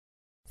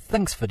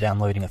Thanks for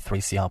downloading a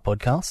 3CR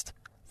podcast.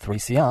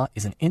 3CR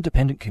is an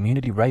independent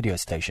community radio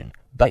station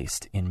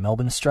based in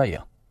Melbourne,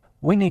 Australia.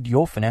 We need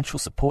your financial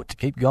support to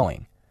keep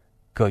going.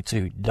 Go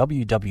to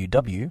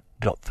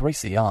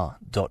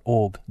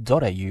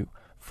www.3cr.org.au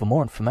for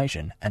more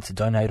information and to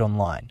donate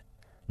online.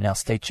 Now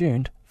stay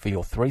tuned for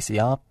your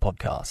 3CR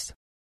podcast.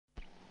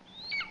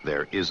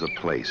 There is a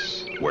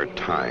place where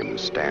time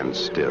stands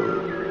still,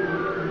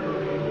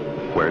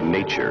 where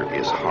nature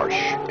is harsh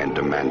and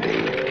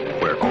demanding,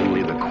 where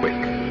only the quick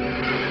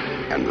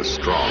and the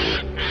strong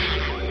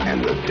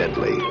and the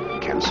deadly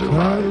can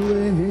survive.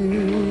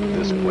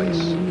 This place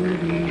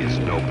is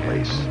no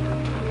place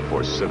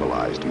for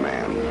civilized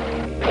man.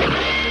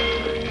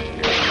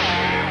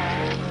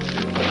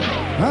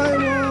 I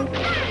want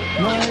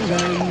my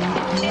land.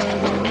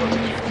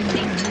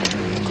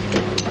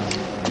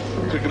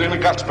 Kick it in the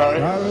guts, Barry.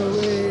 Far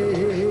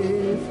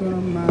away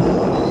from my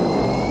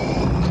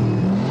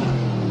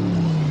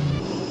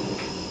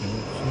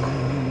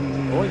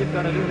All you've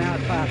got to do now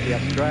is pass the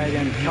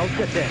Australian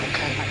culture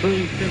test.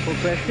 3 simple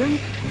questions,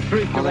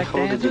 3 correct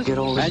answers,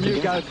 and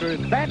you go through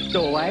that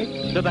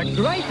doorway to the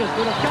greatest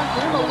little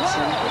country in the world.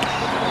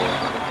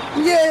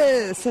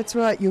 Yes, that's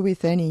right. You're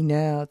with Annie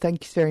now.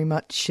 Thanks very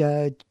much,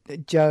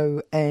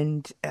 Joe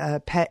and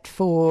Pat,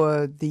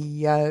 for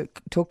the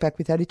Talk Back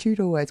with Attitude.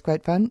 Always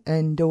great fun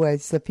and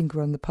always a finger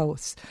on the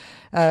pulse.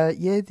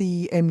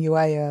 The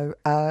MUA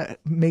are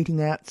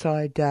meeting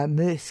outside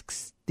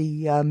Mersk's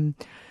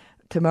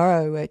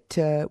tomorrow at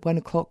 1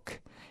 o'clock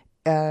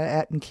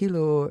out in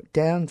Keilor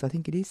Downs, I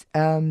think it is,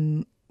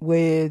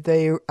 where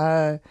they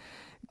are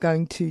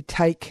going to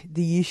take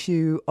the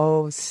issue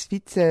of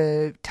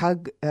Svitzer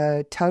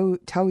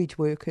towage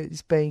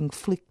workers being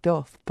flicked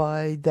off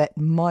by that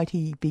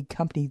mighty big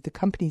company. The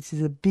company is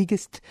the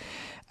biggest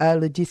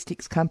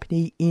logistics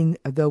company in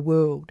the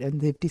world,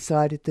 and they've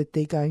decided that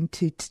they're going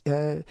to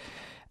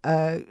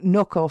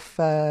knock off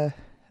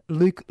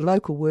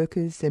local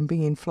workers and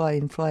bring in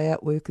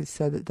fly-out workers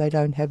so that they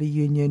don't have a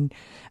union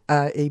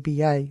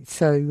EBA.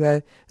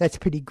 So that's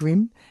pretty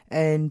grim,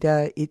 and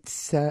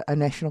it's a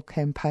national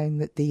campaign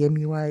that the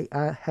MUA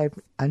have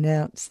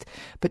announced.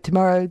 But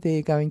tomorrow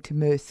they're going to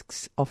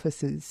Mersk's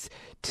offices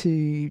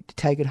to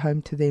take it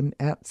home to them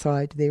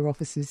outside their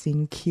offices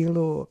in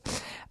Keilor.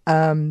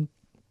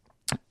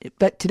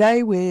 But today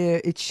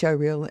it's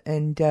showreel,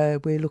 and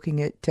we're looking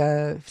at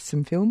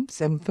some films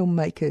and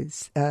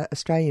filmmakers,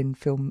 Australian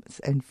films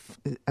and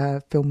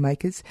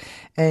filmmakers.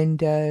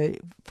 And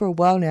for a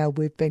while now,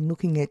 we've been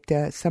looking at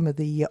some of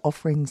the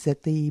offerings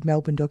at the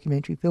Melbourne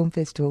Documentary Film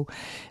Festival.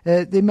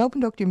 The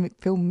Melbourne Documentary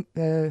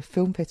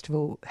Film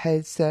Festival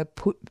has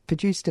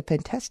produced a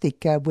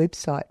fantastic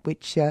website,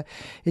 which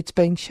it's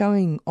been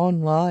showing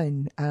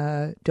online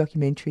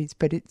documentaries,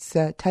 but it's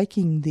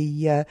taking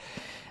the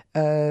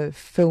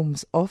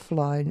films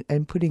offline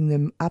and putting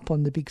them up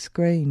on the big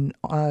screen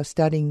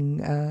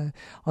starting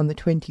on the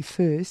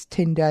 21st,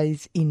 10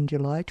 days in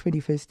July,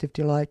 21st of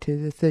July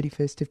to the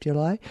 31st of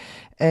July.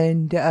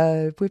 And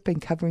we've been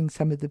covering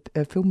some of the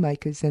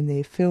filmmakers and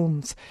their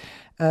films.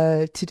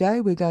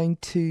 Today we're going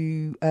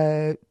to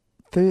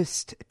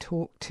first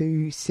talk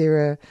to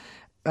Sarah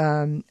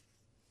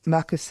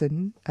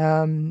Markison,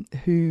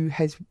 who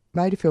has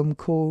made a film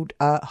called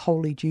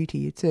Holy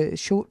Duty. It's a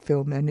short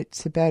film, and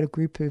it's about a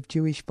group of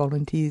Jewish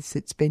volunteers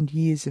that spend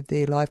years of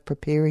their life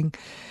preparing,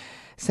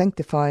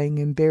 sanctifying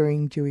and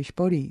burying Jewish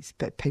bodies,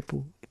 but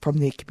people from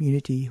their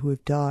community who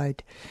have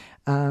died,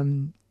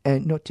 and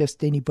not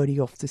just anybody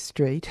off the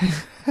street.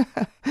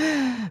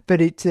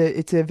 But it's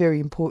a very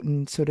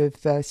important sort of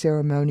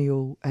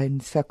ceremonial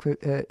and sacred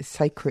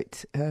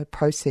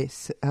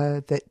process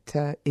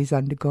that is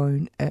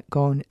undergone,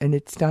 and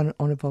it's done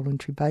on a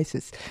voluntary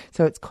basis.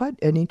 So it's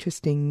quite an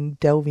interesting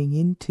delving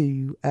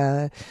into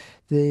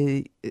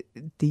the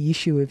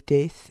issue of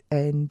death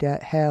and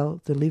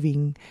how the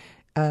living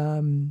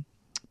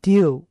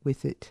deal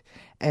with it.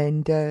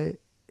 And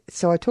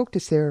so I talked to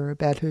Sarah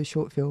about her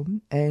short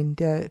film,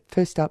 and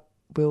first up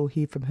we'll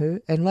hear from her,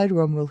 and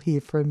later on we'll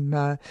hear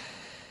from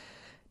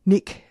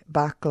Nick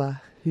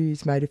Barkla,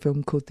 who's made a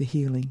film called The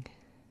Healing.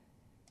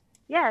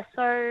 Yeah,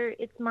 so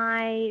it's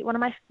one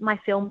of my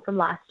film from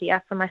last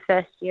year, from my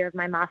first year of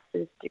my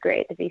master's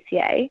degree at the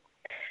VCA.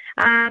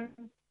 I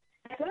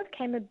sort of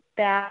came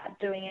about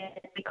doing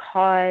it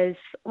because,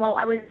 well,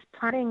 I was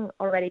planning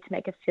already to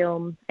make a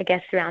film, I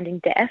guess, surrounding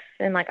death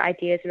and like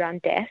ideas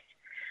around death.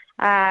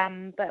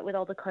 But with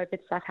all the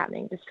COVID stuff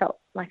happening, it just felt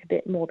like a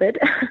bit morbid.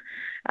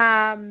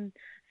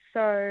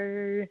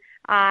 So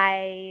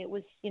I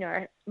was,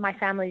 my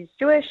family's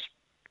Jewish,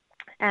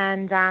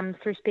 and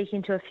through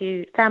speaking to a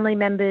few family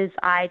members,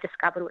 I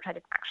discovered, which I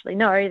didn't actually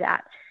know,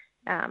 that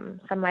some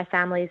of my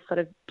families sort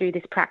of do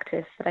this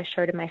practice that I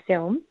showed in my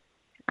film,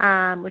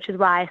 which is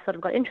why I sort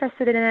of got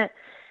interested in it.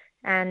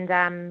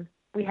 And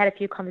we had a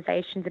few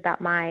conversations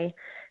about my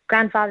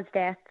grandfather's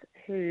death,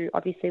 who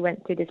obviously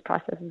went through this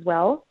process as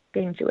well,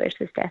 being Jewish,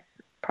 this death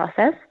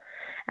process.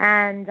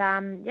 And,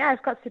 I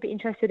just got super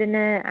interested in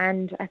it,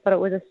 and I thought it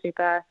was a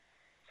super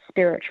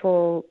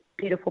spiritual,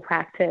 beautiful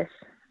practice.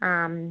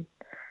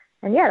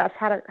 yeah, that's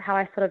how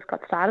I sort of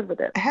got started with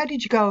it. How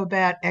did you go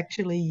about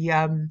actually,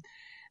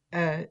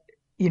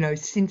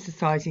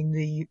 synthesizing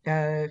the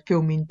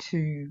film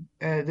into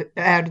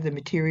out of the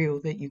material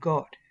that you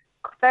got?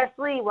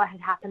 Firstly, what had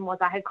happened was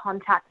I had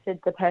contacted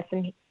the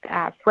person,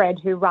 Fred,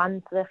 who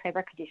runs the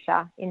Febra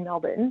Kadisha in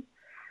Melbourne,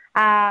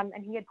 and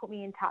he had put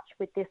me in touch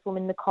with this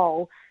woman,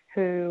 Nicole,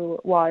 who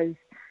was,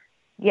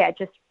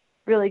 just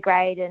really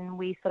great, and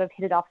we sort of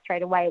hit it off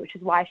straight away, which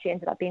is why she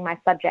ended up being my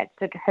subject.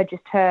 So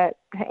her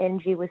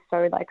energy was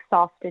so like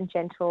soft and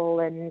gentle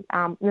and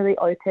really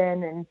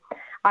open, and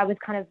I was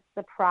kind of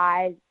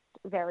surprised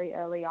very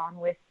early on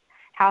with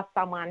how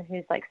someone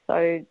who's like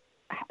so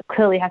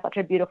clearly has such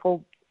a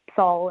beautiful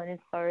soul and is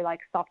so like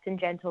soft and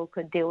gentle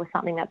could deal with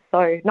something that's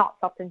so not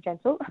soft and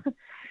gentle.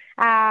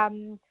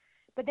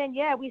 But then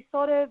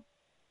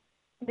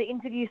the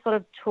interview sort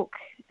of took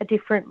a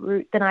different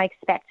route than I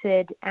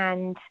expected,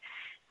 and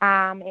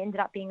it ended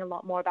up being a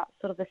lot more about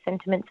sort of the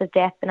sentiments of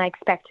death than I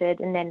expected.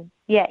 And then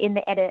in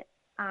the edit,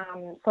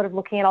 sort of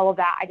looking at all of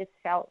that, I just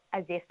felt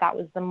as if that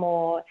was the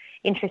more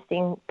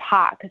interesting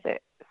part, because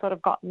it sort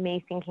of got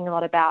me thinking a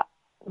lot about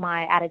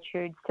my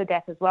attitudes to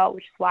death as well,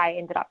 which is why it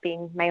ended up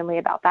being mainly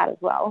about that as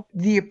well.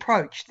 The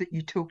approach that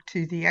you took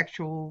to the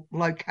actual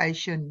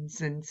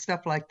locations and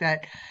stuff like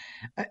that,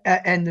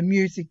 and the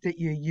music that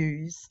you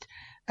used,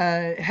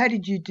 how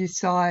did you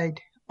decide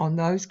on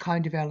those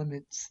kind of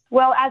elements?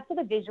 Well, as for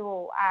the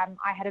visual,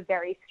 I had a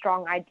very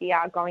strong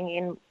idea going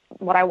in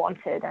what I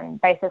wanted,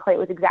 and basically it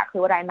was exactly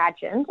what I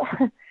imagined.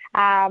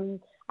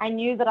 I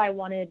knew that I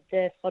wanted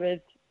the sort of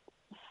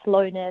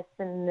slowness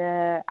and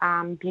the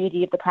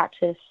beauty of the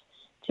practice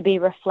to be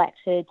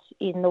reflected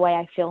in the way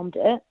I filmed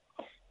it.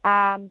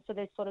 So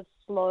there's sort of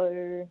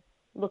slow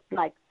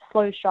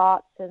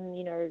shots,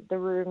 and, the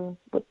room,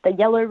 with the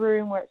yellow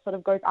room where it sort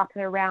of goes up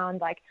and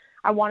around, like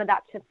I wanted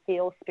that to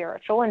feel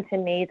spiritual. And to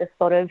me, the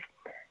sort of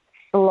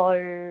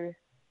slow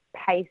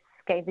pace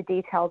gave the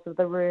details of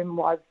the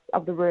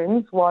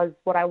rooms was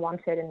what I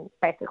wanted. And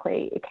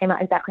basically it came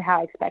out exactly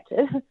how I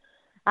expected.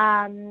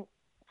 And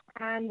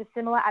a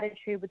similar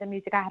attitude with the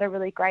music. I had a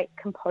really great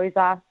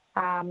composer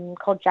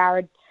called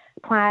Jared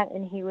Plant,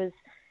 and he was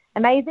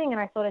amazing. And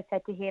I sort of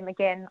said to him,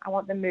 again, I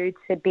want the mood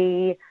to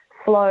be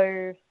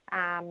slow,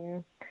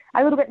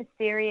 a little bit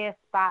mysterious,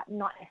 but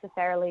not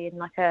necessarily in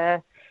like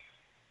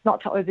not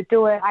to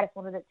overdo it. I just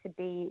wanted it to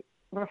be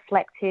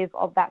reflective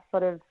of that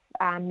sort of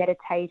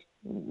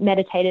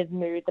meditative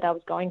mood that I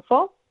was going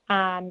for.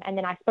 And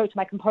then I spoke to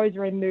my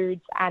composer in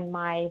moods, and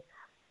my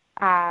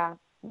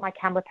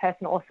camera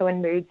person also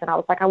in moods, and I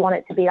was like, I want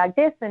it to be like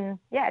this, and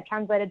it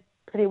translated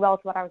pretty well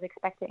to what I was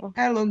expecting.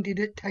 How long did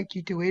it take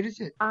you to edit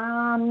it?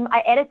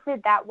 I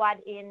edited that one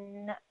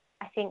in,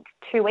 I think,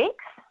 2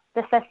 weeks,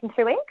 just less than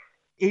 2 weeks.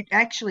 It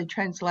actually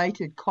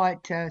translated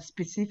quite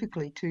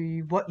specifically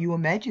to what you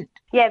imagined.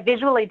 Yeah,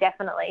 visually,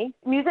 definitely.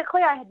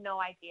 Musically, I had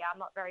no idea. I'm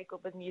not very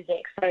good with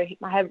music, so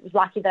I was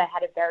lucky that I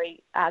had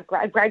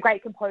a very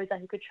great composer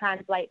who could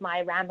translate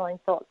my rambling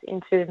thoughts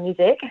into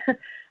music.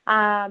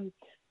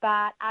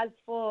 But as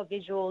for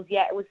visuals,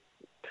 it was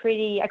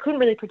I couldn't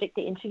really predict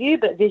the interview,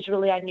 but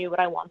visually I knew what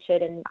I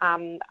wanted,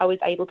 and I was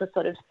able to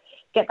sort of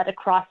get that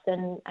across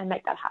and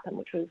make that happen,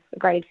 which was a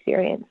great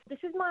experience. This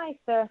is my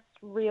first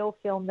real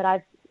film that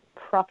I've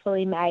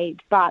properly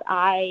made, but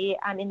I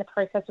am in the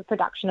process of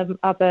production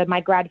of my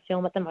grad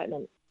film at the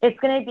moment. It's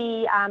going to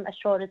be a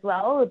short as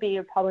well. It'll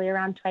be probably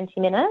around 20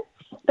 minutes,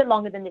 a bit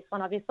longer than this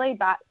one, obviously,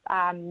 but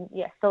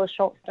still a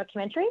short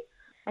documentary.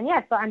 And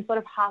so I'm sort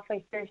of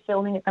halfway through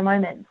filming at the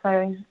moment,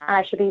 so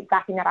I should be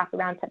wrapping that up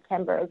around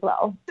September as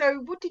well.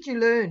 So what did you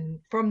learn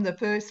from the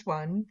first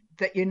one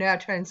that you're now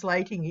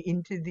translating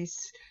into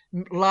this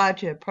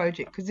larger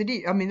project? Because it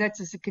is,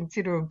 that's a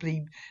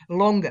considerably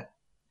longer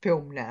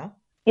film now.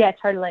 Yeah,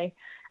 totally.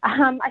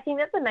 I think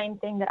that's the main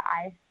thing that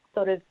I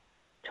sort of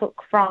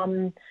took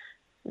from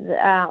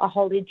A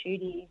Holy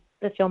Duty,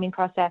 the filming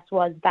process,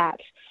 was that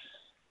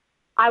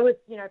I was,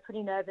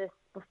 pretty nervous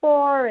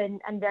before,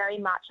 and very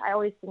much I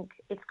always think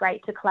it's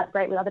great to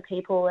collaborate with other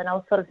people, and I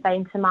was sort of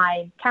saying to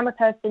my camera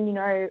person,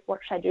 what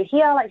should I do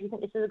here? Like, do you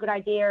think this is a good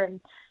idea?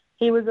 And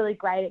he was really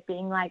great at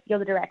being like, you're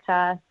the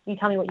director, you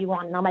tell me what you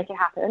want and I'll make it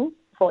happen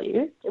for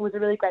you. It was a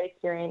really great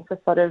experience to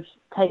sort of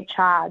take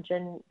charge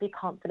and be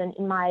confident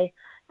in my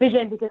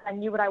vision, because I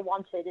knew what I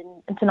wanted,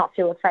 and to not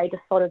feel afraid to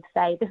sort of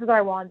say, this is what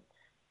I want,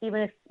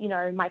 even if,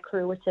 my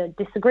crew were to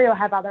disagree or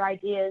have other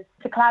ideas,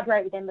 to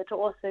collaborate with them, but to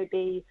also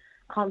be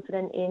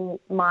confident in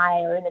my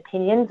own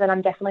opinions. And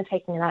I'm definitely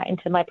taking that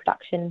into my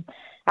production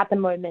at the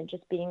moment,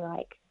 just being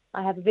like,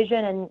 I have a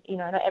vision, and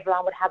not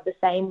everyone would have the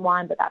same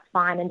one, but that's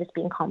fine, and just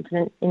being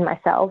confident in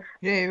myself.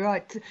 Yeah,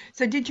 right.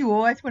 So did you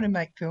always want to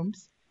make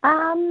films?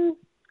 I'm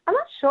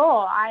not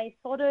sure. I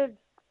sort of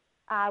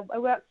I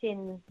worked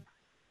in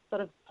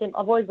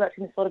I've always worked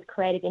in the sort of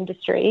creative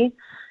industry,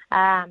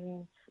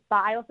 but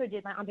I also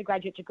did, my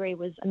undergraduate degree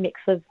was a mix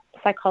of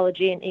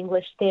psychology and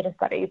English theatre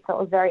studies, so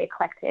it was very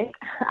eclectic.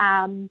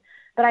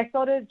 But I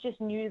sort of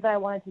just knew that I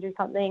wanted to do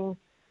something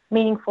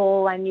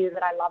meaningful. I knew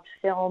that I loved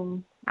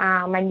film.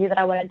 I knew that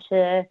I wanted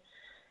to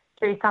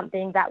do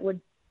something that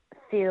would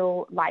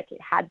feel like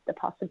it had the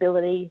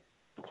possibility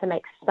to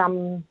make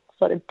some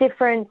sort of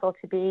difference or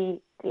to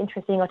be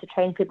interesting or to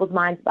change people's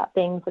minds about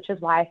things, which is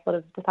why I sort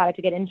of decided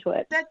to get into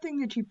it. That thing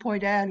that you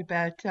point out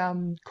about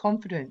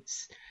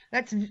confidence,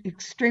 that's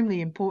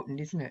extremely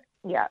important, isn't it?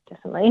 Yeah,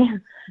 definitely.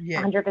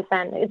 Yeah. 100%.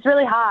 It's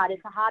really hard.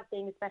 It's a hard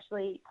thing,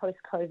 especially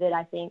post-COVID,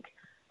 I think,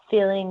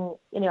 feeling,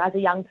 as a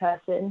young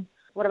person,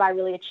 what have I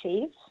really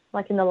achieved?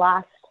 Like in the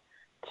last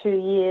 2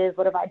 years,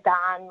 what have I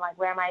done? Like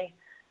where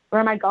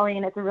am I going?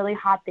 And it's a really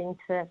hard thing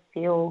to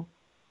feel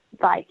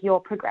like you're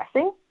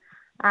progressing.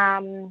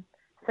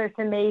 So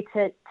for me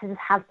to just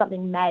have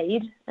something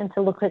made and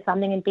to look at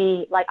something and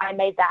be like, I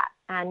made that,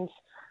 and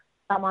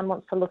someone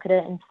wants to look at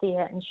it and see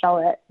it and show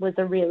it, was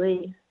a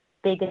really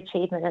big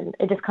achievement. And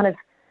it just kind of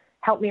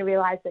helped me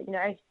realize that,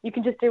 you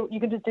can just do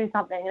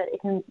something.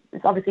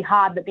 It's obviously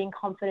hard, but being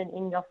confident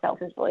in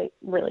yourself is really,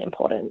 really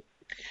important.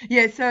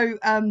 Yeah, so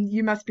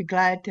you must be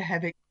glad to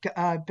have it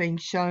being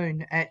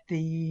shown at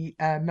the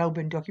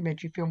Melbourne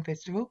Documentary Film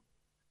Festival.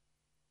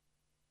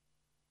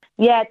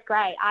 Yeah, it's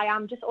great. I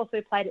just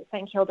also played at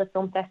St Kilda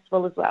Film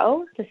Festival as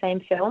well, the same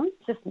film.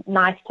 It's just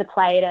nice to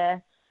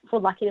feel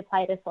lucky to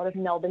play at a sort of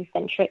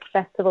Melbourne-centric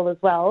festival as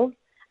well,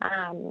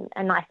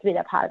 and nice to be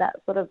a part of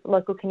that sort of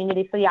local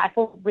community. So yeah, I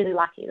feel really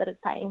lucky that it's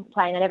playing.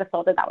 I never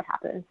thought that would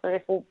happen, so I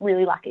feel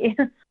really lucky.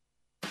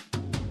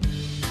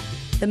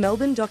 The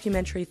Melbourne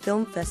Documentary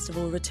Film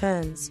Festival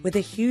returns with a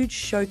huge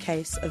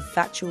showcase of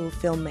factual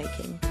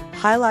filmmaking.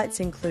 Highlights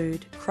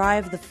include Cry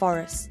of the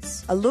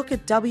Forests, a look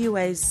at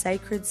WA's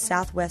sacred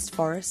southwest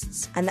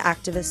forests and the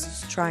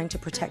activists trying to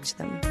protect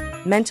them.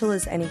 Mental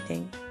as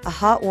Anything, a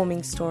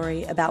heartwarming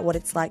story about what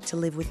it's like to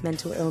live with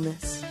mental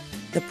illness.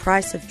 The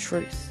Price of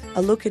Truth,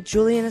 a look at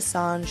Julian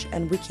Assange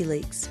and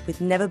WikiLeaks with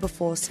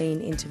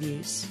never-before-seen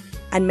interviews.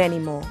 And many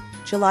more.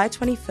 July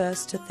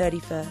 21st to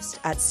 31st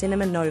at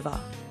Cinema Nova.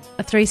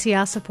 A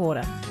 3CR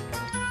supporter.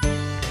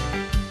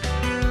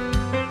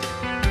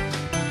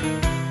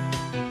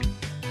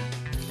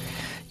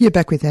 You're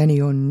back with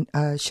Annie on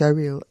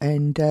Showreel,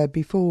 and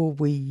before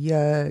we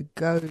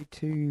go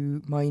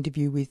to my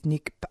interview with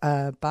Nick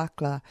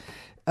Barkla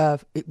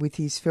with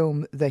his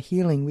film The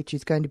Healing, which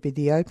is going to be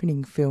the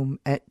opening film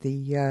at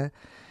the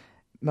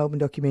Melbourne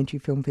Documentary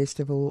Film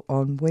Festival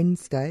on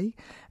Wednesday,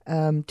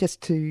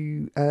 just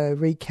to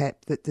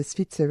recap that the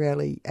Switzer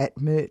Rally at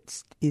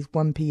Mertz is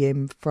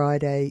 1pm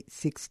Friday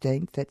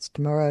 16th, that's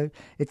tomorrow.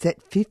 It's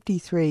at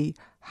 53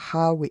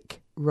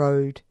 Harwick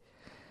Road,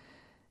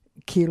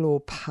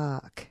 Keilor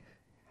Park,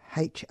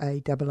 Harrick,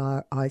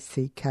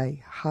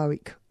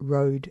 Harwick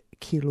Road,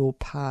 Keilor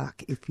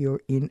Park, if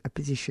you're in a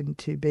position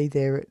to be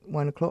there at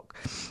 1 o'clock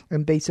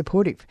and be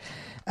supportive.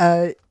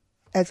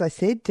 As I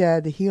said,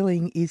 The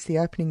Healing is the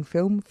opening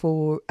film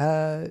for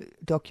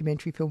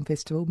Documentary Film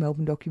Festival.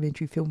 Melbourne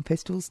Documentary Film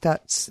Festival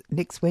starts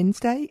next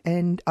Wednesday,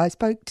 and I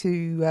spoke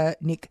to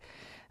Nick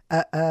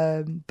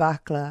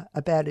Barkla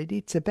about it.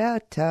 It's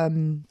about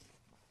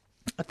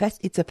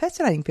it's a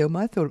fascinating film.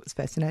 I thought it was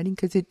fascinating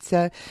because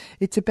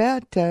it's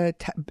about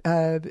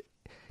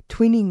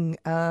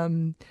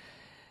twinning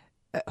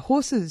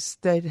horses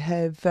that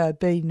have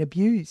been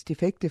abused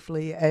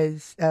effectively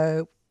as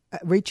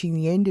reaching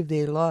the end of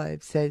their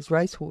lives as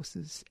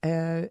racehorses,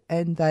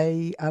 and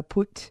they are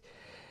put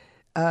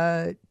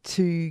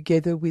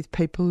together with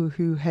people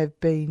who have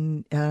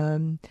been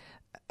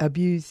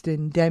abused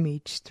and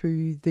damaged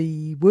through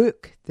the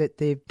work that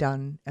they've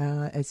done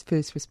as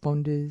first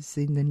responders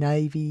in the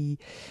Navy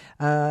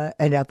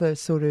and other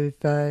sort of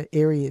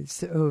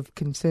areas of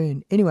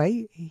concern.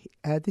 Anyway,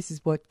 this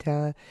is what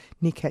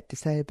Nick had to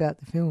say about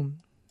the film.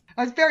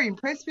 I was very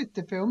impressed with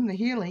the film, The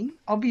Healing.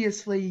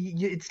 Obviously,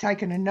 it's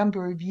taken a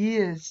number of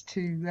years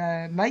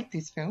to make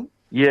this film.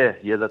 Yeah,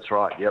 that's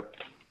right, yep.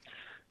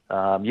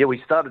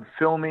 We started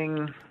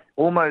filming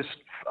almost,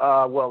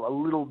 a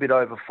little bit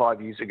over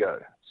 5 years ago.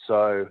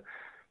 So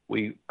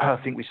I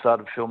think we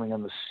started filming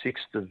on the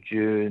 6th of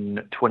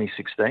June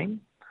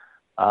 2016,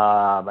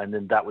 and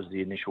then that was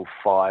the initial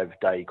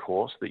 5-day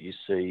course that you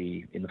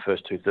see in the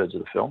first 2/3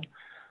 of the film.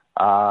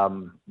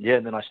 And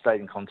then I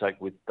stayed in contact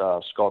with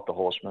Scott, the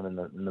horseman,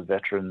 and the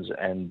veterans,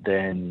 and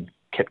then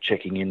kept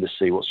checking in to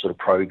see what sort of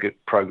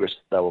progress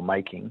they were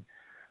making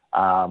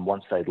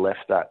once they'd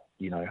left that,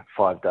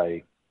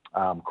 5-day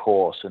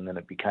course, and then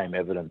it became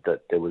evident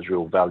that there was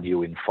real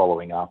value in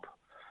following up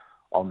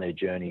on their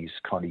journeys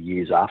kind of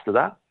years after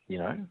that,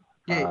 Yeah.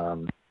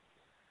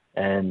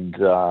 And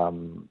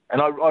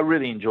I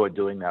really enjoyed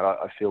doing that.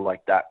 I feel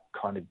like that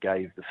kind of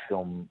gave the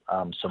film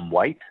some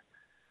weight.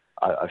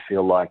 I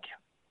feel like,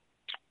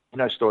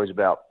 stories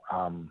about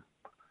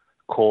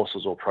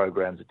courses or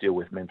programs that deal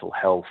with mental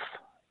health,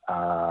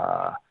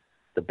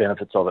 the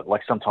benefits of it.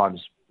 Like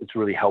sometimes it's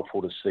really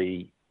helpful to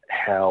see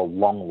how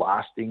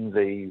long-lasting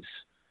these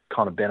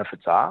kind of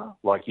benefits are.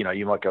 Like,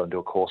 you might go and do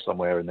a course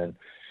somewhere and then,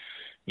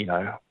 you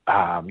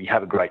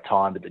have a great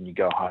time, but then you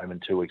go home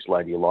and 2 weeks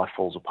later your life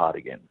falls apart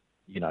again,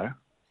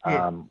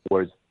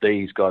 Whereas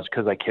these guys,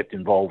 because they kept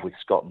involved with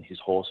Scott and his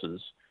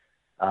horses,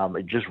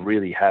 it just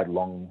really had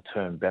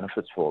long-term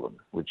benefits for them,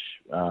 which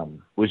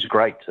was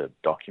great to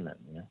document.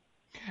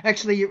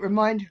 Actually,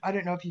 I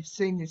don't know if you've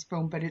seen this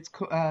film, but it's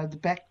called The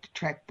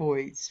Backtrack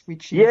Boys,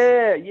 which is...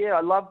 Yeah,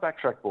 I love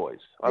Backtrack Boys.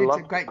 It's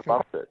a great film. I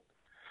loved it.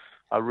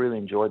 I really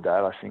enjoyed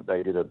that. I think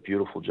they did a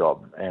beautiful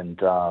job, and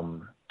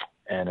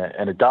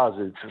it does.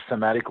 It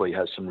thematically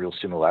has some real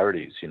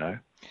similarities, you know.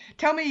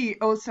 Tell me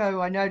also,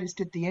 I noticed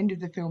at the end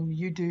of the film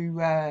you do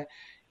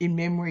in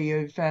memory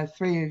of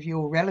three of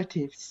your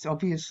relatives,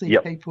 obviously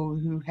people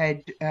who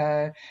had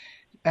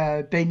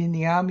been in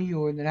the Army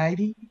or in the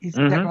Navy. Is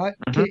that right?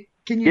 Mm-hmm.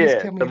 Can you just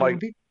tell me a little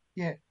bit?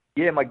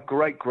 Yeah, my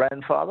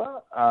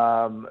great-grandfather,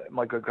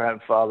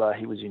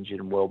 he was injured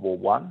in World War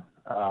One.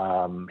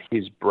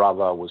 His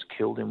brother was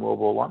killed in World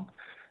War One,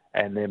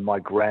 and then my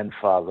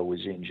grandfather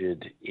was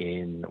injured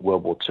in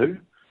World War Two.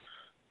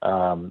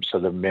 So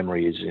the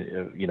memory is,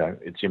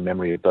 it's in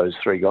memory of those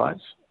three guys.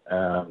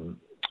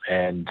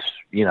 And,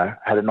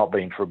 had it not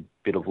been for a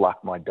bit of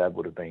luck, my dad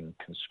would have been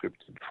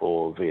conscripted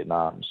for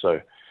Vietnam.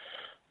 So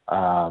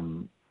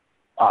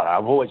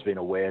I've always been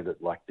aware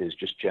that, like, there's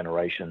just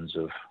generations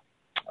of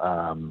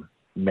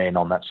men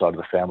on that side of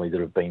the family that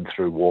have been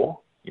through war,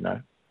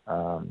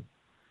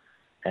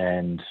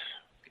 and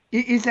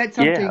is that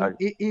something?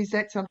 Is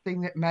that something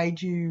that made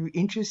you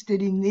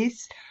interested in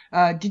this?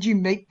 Did you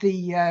meet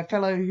the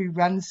fellow who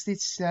runs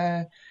this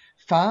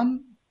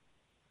farm?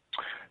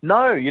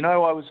 No,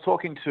 I was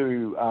talking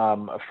to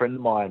a friend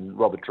of mine,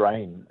 Robert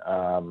Drain,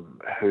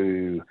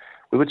 who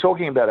we were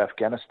talking about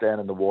Afghanistan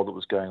and the war that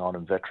was going on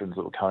and veterans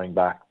that were coming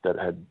back that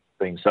had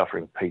been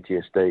suffering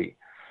PTSD,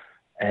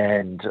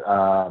 and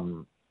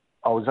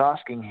I was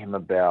asking him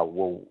about,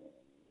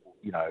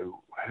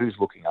 who's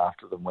looking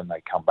after them when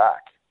they come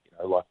back?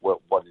 Like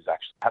what is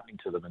actually happening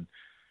to them. And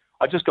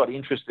I just got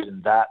interested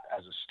in that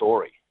as a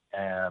story,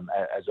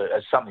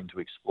 as something to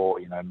explore,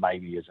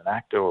 maybe as an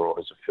actor or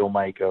as a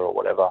filmmaker or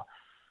whatever.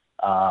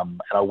 And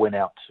I went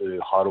out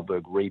to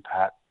Heidelberg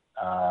Repat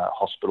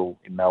Hospital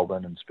in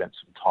Melbourne and spent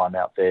some time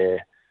out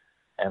there.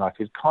 And I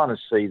could kind of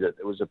see that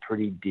there was a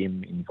pretty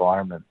dim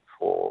environment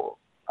for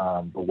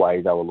the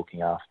way they were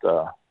looking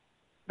after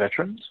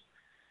veterans.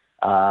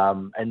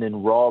 And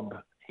then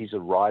Rob, he's a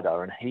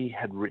writer, and he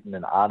had written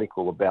an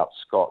article about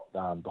Scott,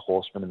 the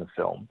horseman in the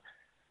film,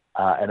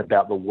 and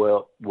about the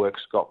work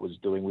Scott was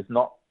doing with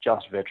not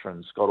just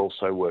veterans. Scott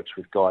also works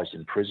with guys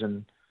in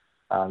prison,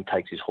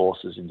 takes his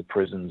horses into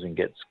prisons and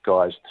gets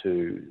guys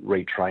to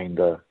retrain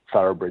the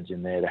thoroughbreds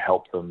in there to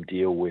help them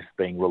deal with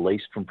being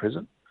released from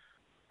prison.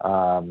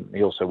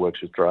 He also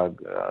works with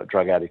drug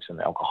addicts and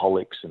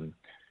alcoholics, and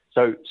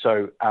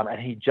and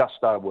he just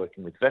started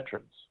working with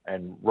veterans.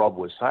 And Rob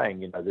was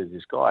saying, there's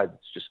this guy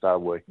that's just started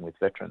working with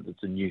veterans.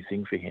 It's a new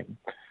thing for him.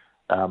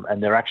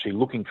 And they're actually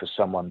looking for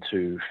someone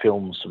to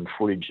film some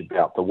footage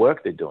about the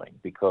work they're doing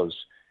because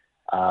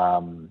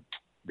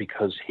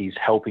he's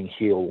helping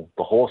heal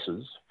the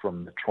horses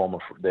from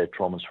their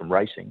traumas from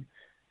racing.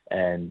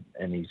 And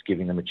he's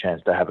giving them a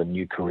chance to have a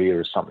new career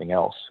as something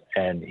else.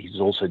 And he's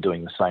also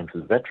doing the same for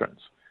the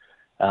veterans.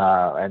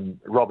 And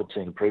Robert's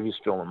seen a previous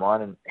film of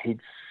mine, and he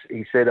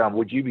said,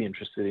 would you be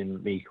interested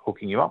in me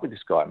hooking you up with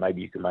this guy?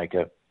 Maybe you could make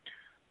a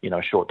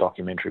short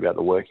documentary about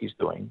the work he's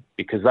doing.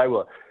 Because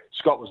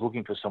Scott was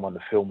looking for someone to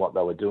film what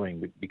they were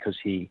doing because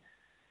he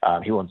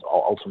wants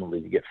ultimately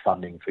to get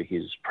funding for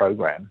his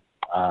program.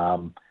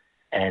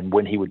 And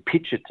when he would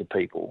pitch it to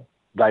people,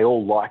 they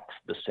all liked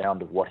the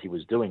sound of what he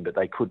was doing, but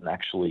they couldn't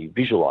actually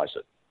visualize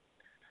it.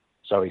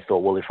 So he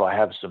thought, well, if I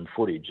have some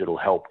footage, it'll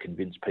help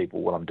convince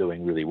people what I'm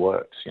doing really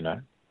works,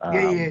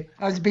 I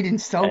was a bit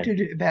insulted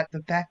about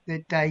the fact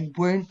that they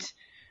weren't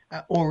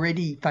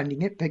already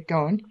funding it, but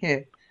go on,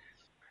 yeah.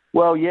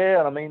 Well,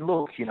 yeah, I mean,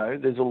 look,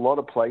 there's a lot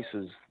of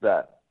places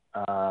that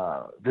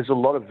there's a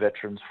lot of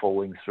veterans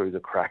falling through the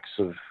cracks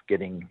of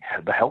getting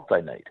the help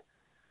they need.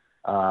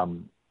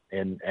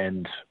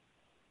 And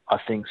I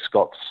think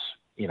Scott's,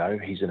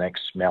 he's an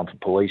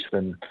ex-mounted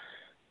policeman.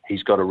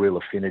 He's got a real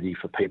affinity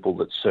for people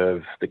that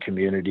serve the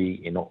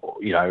community,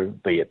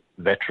 be it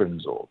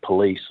veterans or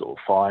police or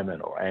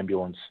firemen or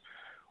ambulance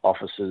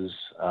officers.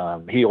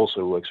 He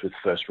also works with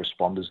first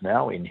responders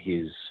now in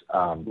his,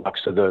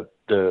 so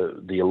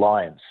the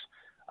Alliance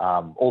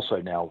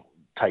also now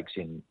takes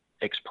in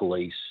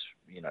ex-police,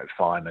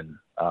 firemen,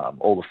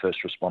 all the first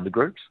responder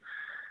groups.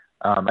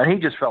 And he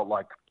just felt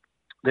like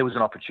there was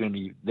an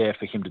opportunity there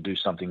for him to do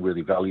something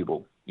really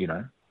valuable,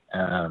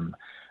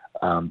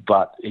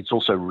 but it's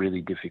also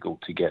really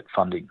difficult to get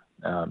funding,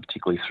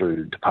 particularly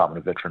through Department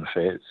of Veteran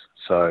Affairs.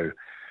 So,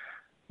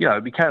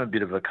 it became a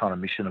bit of a kind of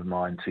mission of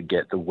mine to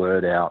get the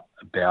word out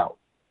about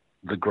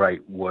the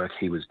great work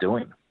he was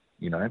doing,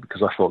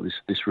 because I thought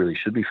this really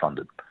should be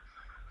funded.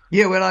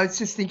 Yeah, well, I was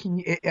just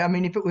thinking, I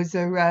mean, if it was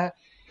a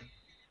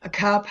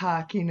car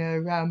park in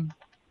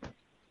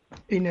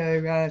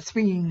a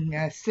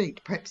swinging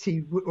seat, perhaps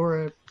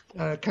or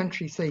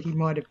country seat, he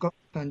might have got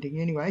funding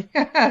anyway.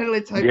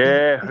 Let's hope.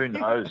 Yeah, who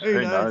knows?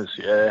 Who knows?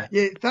 Yeah.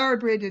 Yeah,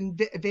 Thoroughbred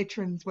and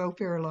Veterans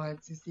Welfare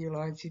Alliance is the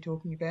alliance you're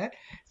talking about.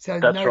 So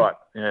that's right.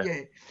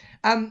 Yeah.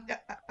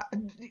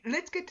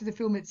 Let's get to the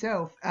film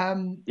itself.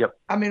 Yep.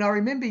 I mean, I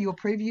remember your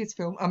previous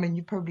film. I mean,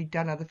 you've probably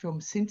done other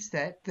films since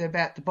that,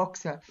 about the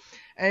boxer.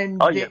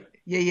 And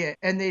yeah.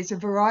 And there's a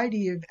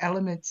variety of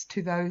elements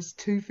to those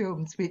two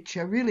films, which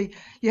are really,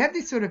 you have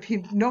this sort of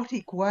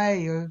hypnotic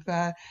way of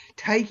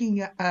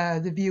taking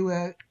the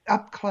viewer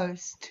up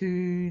close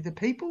to the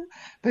people,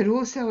 but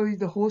also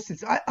the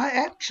horses. I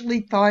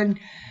actually find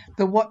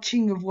the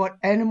watching of what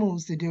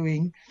animals are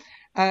doing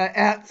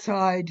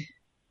outside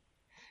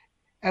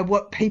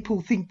what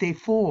people think they're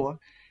for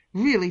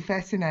really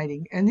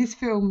fascinating. And this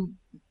film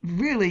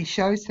really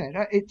shows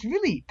that. It's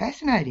really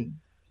fascinating.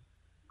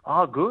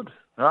 Oh, good.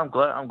 No,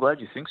 I'm glad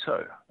you think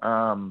so.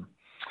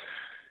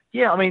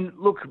 Yeah, I mean,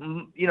 look,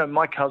 you know,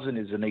 my cousin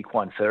is an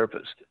equine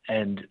therapist,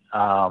 and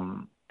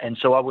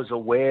so I was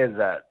aware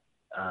that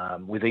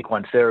with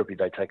equine therapy,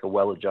 they take a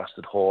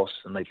well-adjusted horse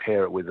and they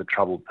pair it with a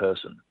troubled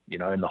person, you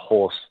know, and the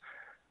horse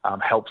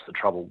helps the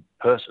troubled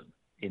person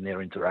in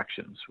their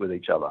interactions with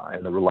each other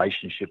and the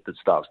relationship that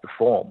starts to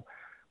form.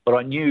 But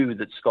I knew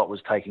that Scott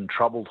was taking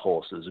troubled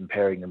horses and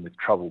pairing them with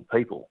troubled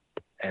people,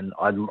 and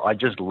I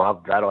just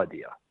loved that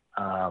idea.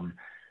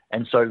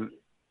 And so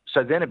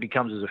then it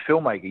becomes, as a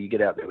filmmaker, you get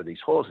out there with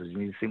these horses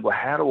and you think, well,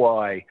 how do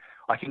I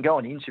can go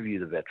and interview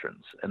the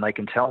veterans and they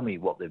can tell me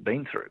what they've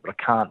been through, but I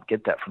can't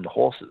get that from the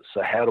horses.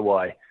 So how do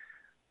I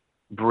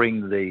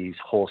bring these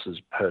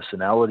horses'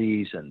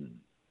 personalities and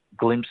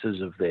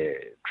glimpses of their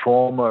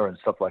trauma and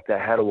stuff like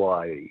that? How do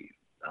I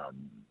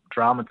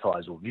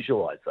dramatize or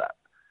visualize that?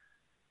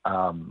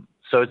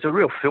 So it's a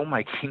real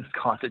filmmaking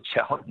kind of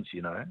challenge,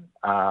 you know.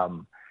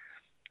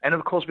 And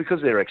of course,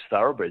 because they're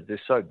ex-thoroughbreds, they're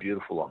so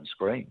beautiful on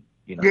screen.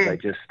 You know,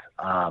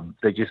 I've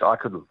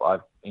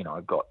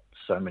got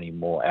so many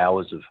more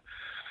hours of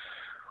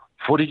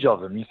footage of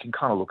them. You can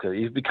kind of look at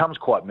it. It becomes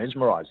quite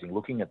mesmerizing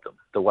looking at them,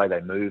 the way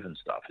they move and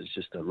stuff. It's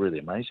just really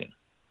amazing.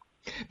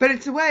 But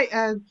it's the way,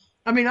 I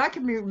mean, I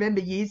can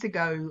remember years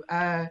ago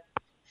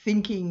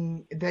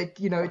thinking that,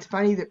 you know, it's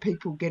funny that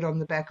people get on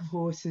the back of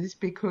horses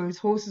because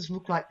horses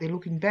look like they're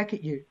looking back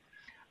at you.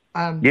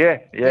 That's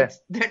the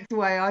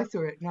way I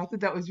saw it, and I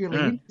thought that was really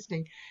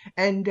interesting.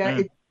 And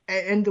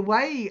and the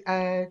way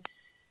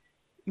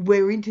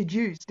we're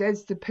introduced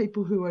as the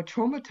people who are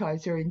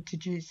traumatized are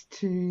introduced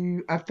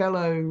to a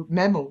fellow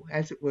mammal,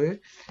 as it were,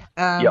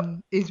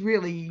 is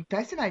really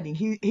fascinating.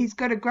 He's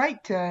got a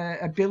great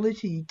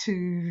ability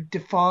to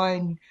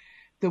define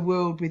the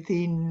world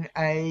within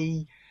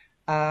a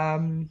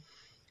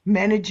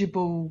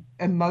manageable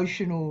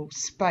emotional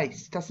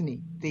space, doesn't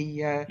he?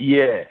 Yeah,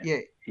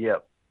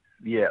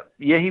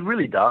 he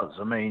really does.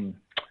 I mean,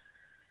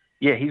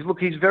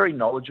 he's very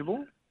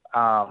knowledgeable.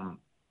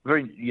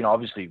 Very, you know,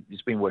 obviously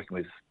he's been working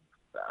with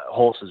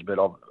horses, but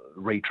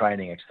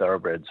retraining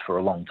ex-thoroughbreds for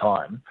a long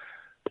time,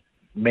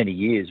 many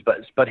years.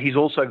 But he's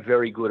also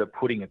very good at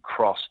putting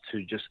across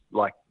to just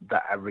like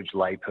the average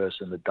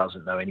layperson that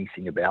doesn't know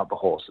anything about the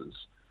horses.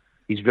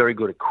 He's very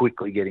good at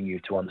quickly getting you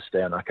to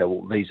understand, okay,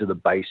 well, these are the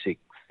basic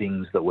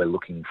things that we're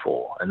looking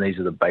for, and these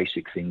are the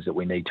basic things that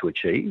we need to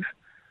achieve.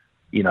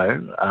 You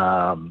know,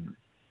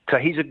 so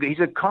he's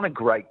a kind of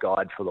great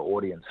guide for the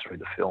audience through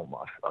the film,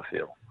 I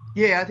feel.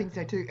 Yeah, I think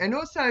so too. And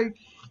also,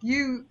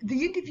 the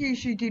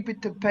interviews you did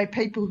with the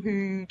people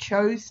who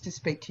chose to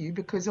speak to you,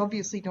 because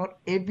obviously not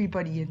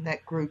everybody in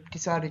that group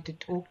decided to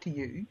talk to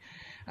you.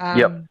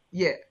 Yeah,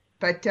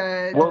 but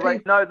they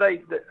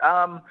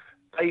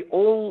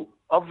all,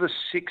 of the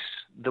 6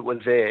 that were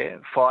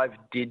there, 5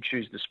 did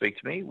choose to speak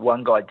to me.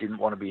 One guy didn't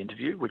want to be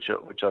interviewed, which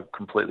I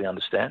completely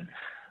understand.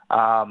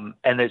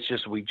 And it's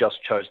just, we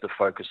just chose to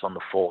focus on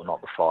the 4,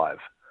 not the 5.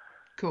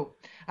 Cool.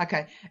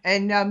 Okay.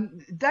 And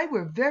they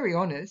were very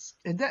honest.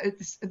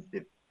 It's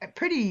a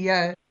pretty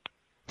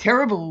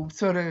terrible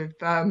sort of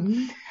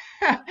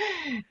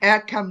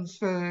outcomes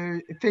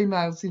for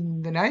females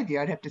in the Navy,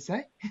 I'd have to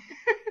say.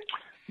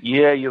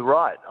 Yeah, you're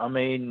right. I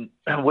mean,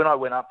 when I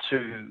went up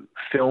to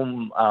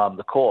film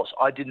the course,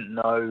 I didn't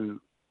know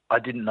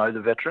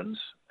the veterans,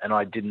 and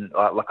I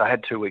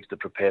had 2 weeks to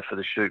prepare for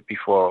the shoot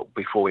before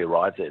we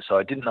arrived there. So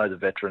I didn't know the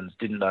veterans,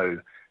 didn't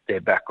know their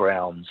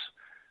backgrounds.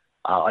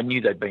 I knew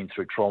they'd been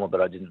through trauma,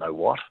 but I didn't know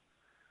what.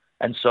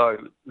 And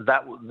so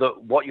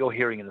what you're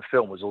hearing in the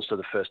film was also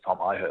the first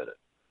time I heard it.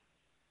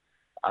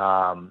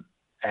 And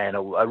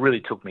it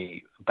really took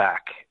me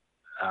back.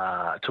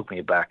 Took me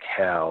aback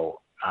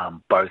how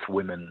both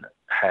women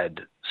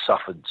had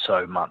suffered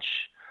so much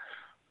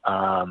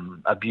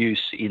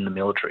abuse in the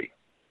military,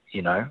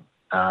 you know.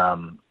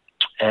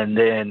 And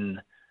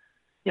then,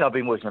 you know, I've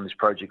been working on this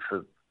project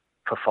for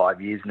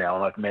 5 years now,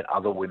 and I've met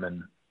other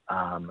women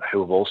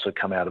who have also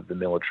come out of the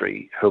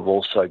military, who have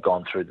also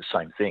gone through the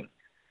same thing.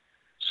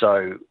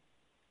 So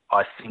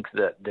I think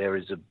that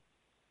there's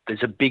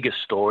a bigger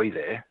story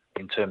there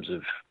in terms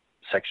of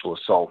sexual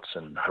assaults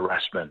and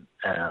harassment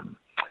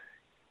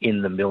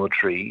in the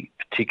military,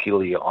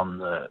 particularly on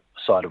the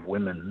side of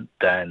women,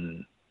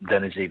 than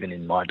than is even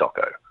in my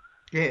doco.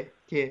 Yeah,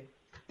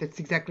 that's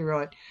exactly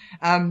right.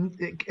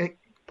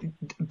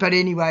 But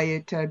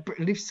anyway, it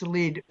lifts the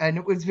lid, and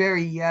it was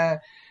very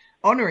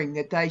honouring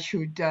that they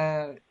should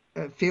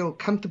feel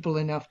comfortable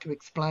enough to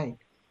explain.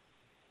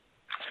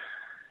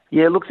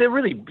 Yeah, look, they're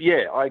really,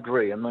 I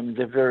agree. I mean,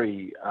 they're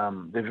very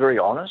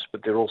honest,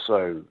 but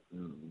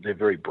they're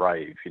very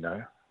brave, you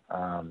know.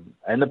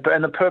 And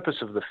the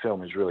purpose of the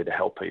film is really to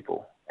help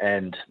people,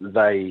 and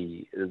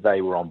they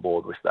were on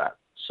board with that.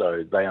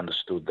 So they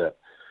understood that,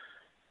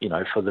 you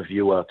know, for the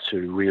viewer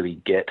to really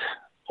get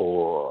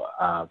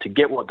to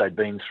get what they'd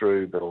been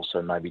through, but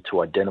also maybe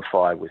to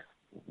identify with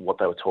what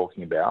they were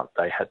talking about,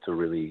 they had to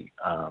really,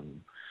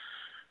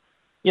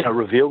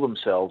 reveal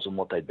themselves and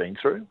what they'd been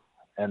through.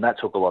 And that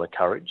took a lot of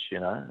courage, you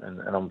know,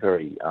 and I'm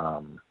very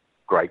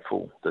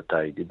grateful that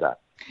they did that.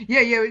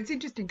 Yeah, it's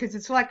interesting because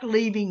it's like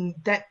leaving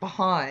that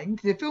behind.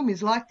 The film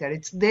is like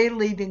that. They're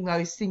leaving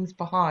those things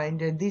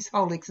behind, and this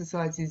whole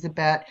exercise is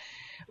about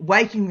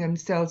waking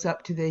themselves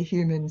up to their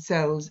human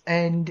selves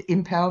and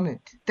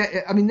empowerment.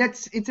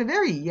 It's a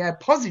very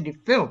positive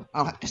film,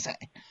 I'll have to say.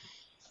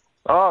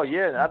 Oh,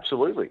 yeah,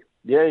 absolutely.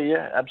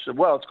 Yeah,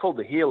 absolutely. Well, it's called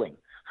The Healing,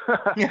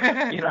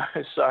 you know,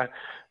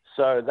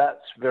 so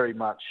that's very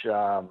much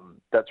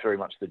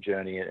the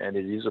journey, and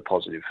it is a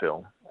positive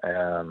film.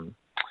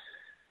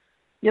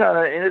 You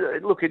know,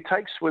 it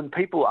takes, when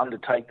people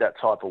undertake that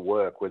type of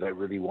work where they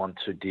really want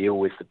to deal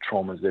with the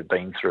traumas they've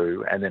been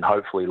through and then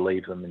hopefully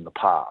leave them in the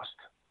past,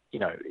 you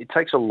know, it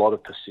takes a lot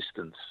of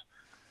persistence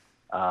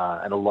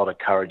and a lot of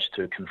courage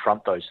to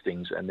confront those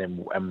things and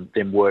then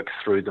work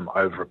through them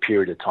over a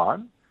period of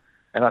time.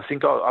 And I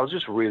think I was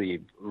just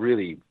really,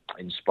 really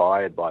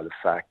inspired by the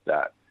fact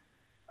that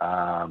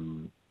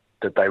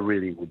that they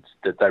really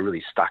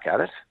stuck at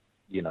it,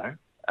 you know.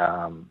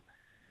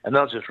 And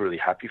I was just really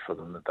happy for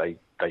them that they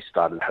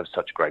started to have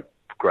such great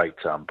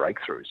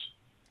breakthroughs.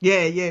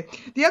 Yeah.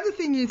 The other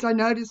thing is, I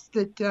noticed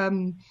that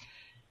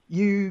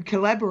you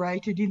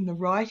collaborated in the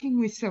writing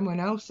with someone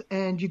else,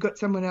 and you got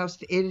someone else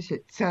to edit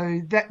it.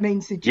 So that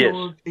means that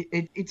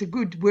it's a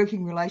good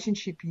working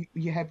relationship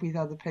you have with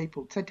other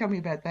people. So tell me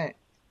about that.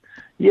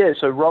 Yeah,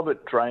 so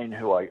Robert Drain,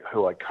 who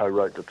I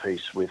co-wrote the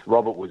piece with,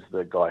 Robert was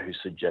the guy who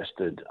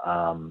suggested,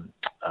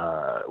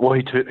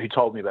 he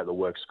told me about the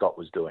work Scott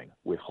was doing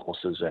with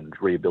horses and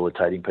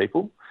rehabilitating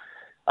people.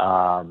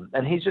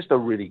 And he's just a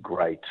really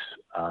great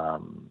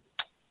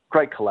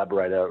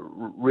collaborator,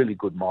 really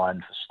good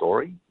mind for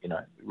story. You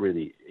know,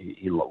 really,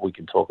 we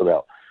can talk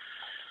about,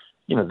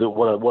 you know,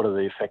 what are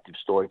the effective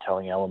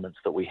storytelling elements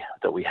that we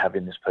have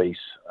in this piece.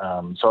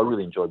 So I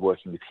really enjoyed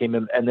working with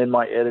him. And then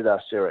my editor,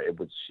 Sarah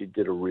Edwards, she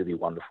did a really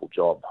wonderful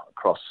job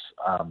across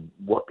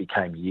what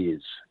became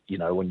years. You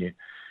know, when you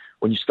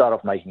start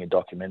off making a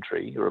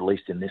documentary, or at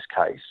least in this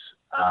case,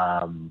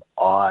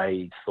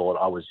 I thought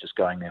I was just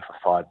going there for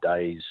 5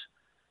 days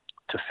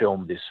to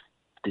film this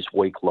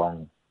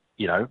week-long,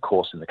 you know,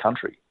 course in the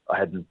country. I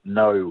had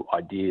no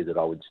idea that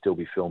I would still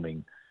be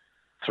filming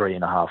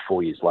 3.5,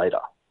 4 years later.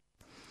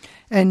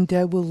 And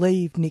we'll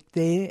leave Nick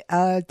there.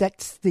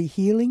 That's The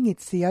Healing.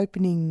 It's the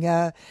opening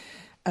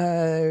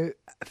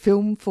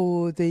film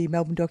for the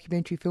Melbourne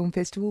Documentary Film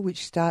Festival,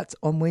 which starts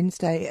on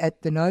Wednesday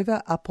at the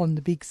Nova, up on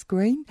the big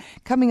screen.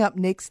 Coming up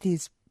next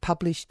is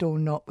Published or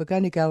Not. We're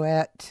going to go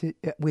out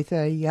with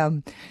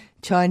a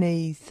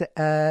Chinese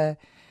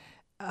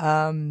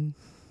punk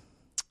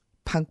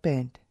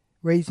band,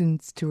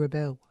 Reasons to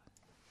Rebel.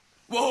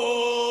 Whoa,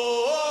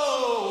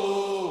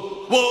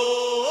 whoa, whoa.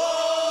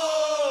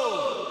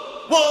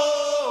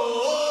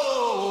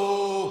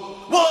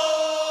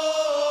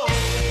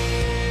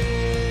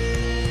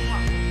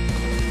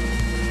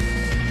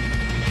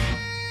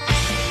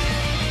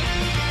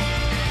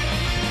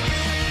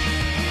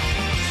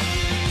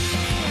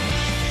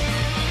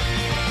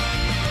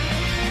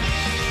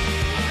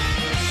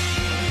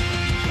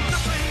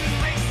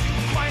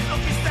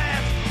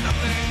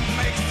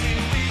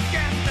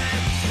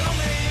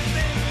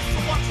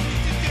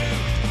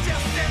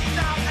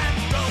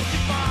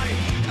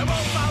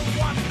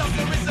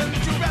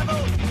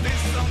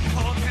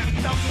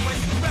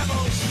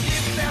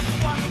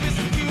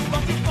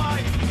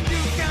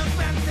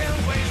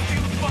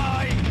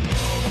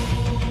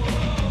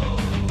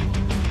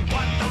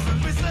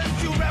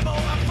 Rebel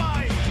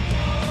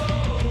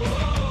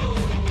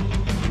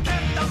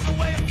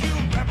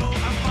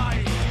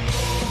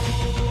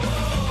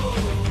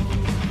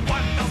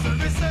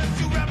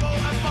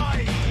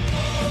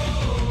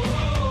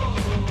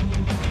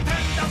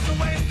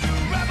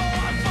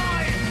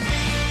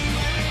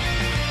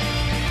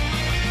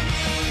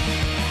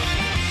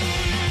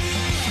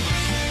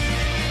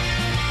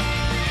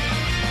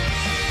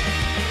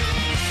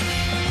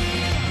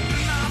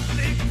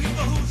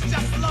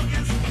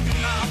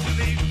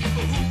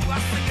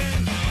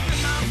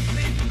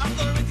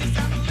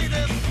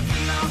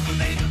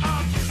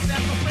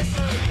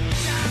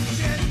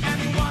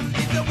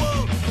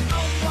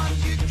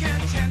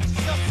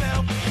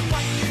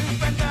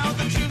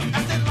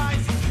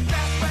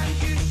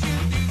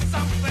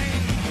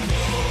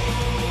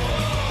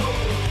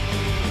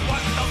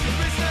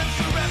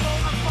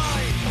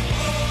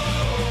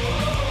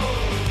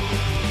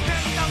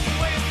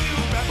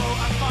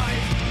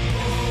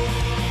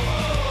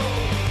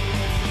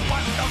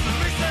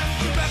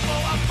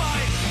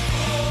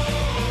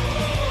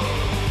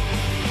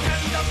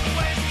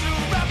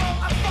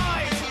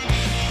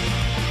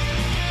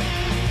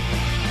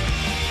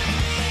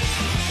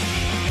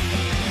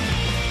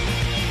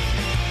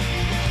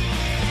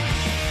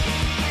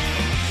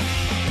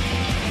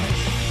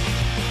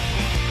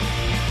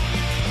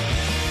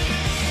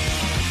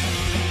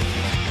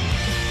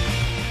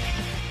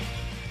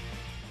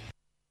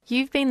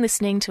You've been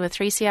listening to a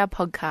 3CR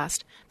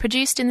podcast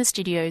produced in the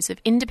studios of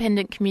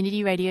independent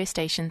community radio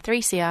station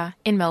 3CR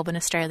in Melbourne,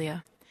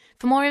 Australia.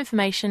 For more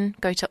information,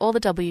 go to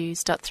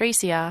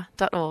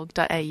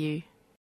allthews.3cr.org.au.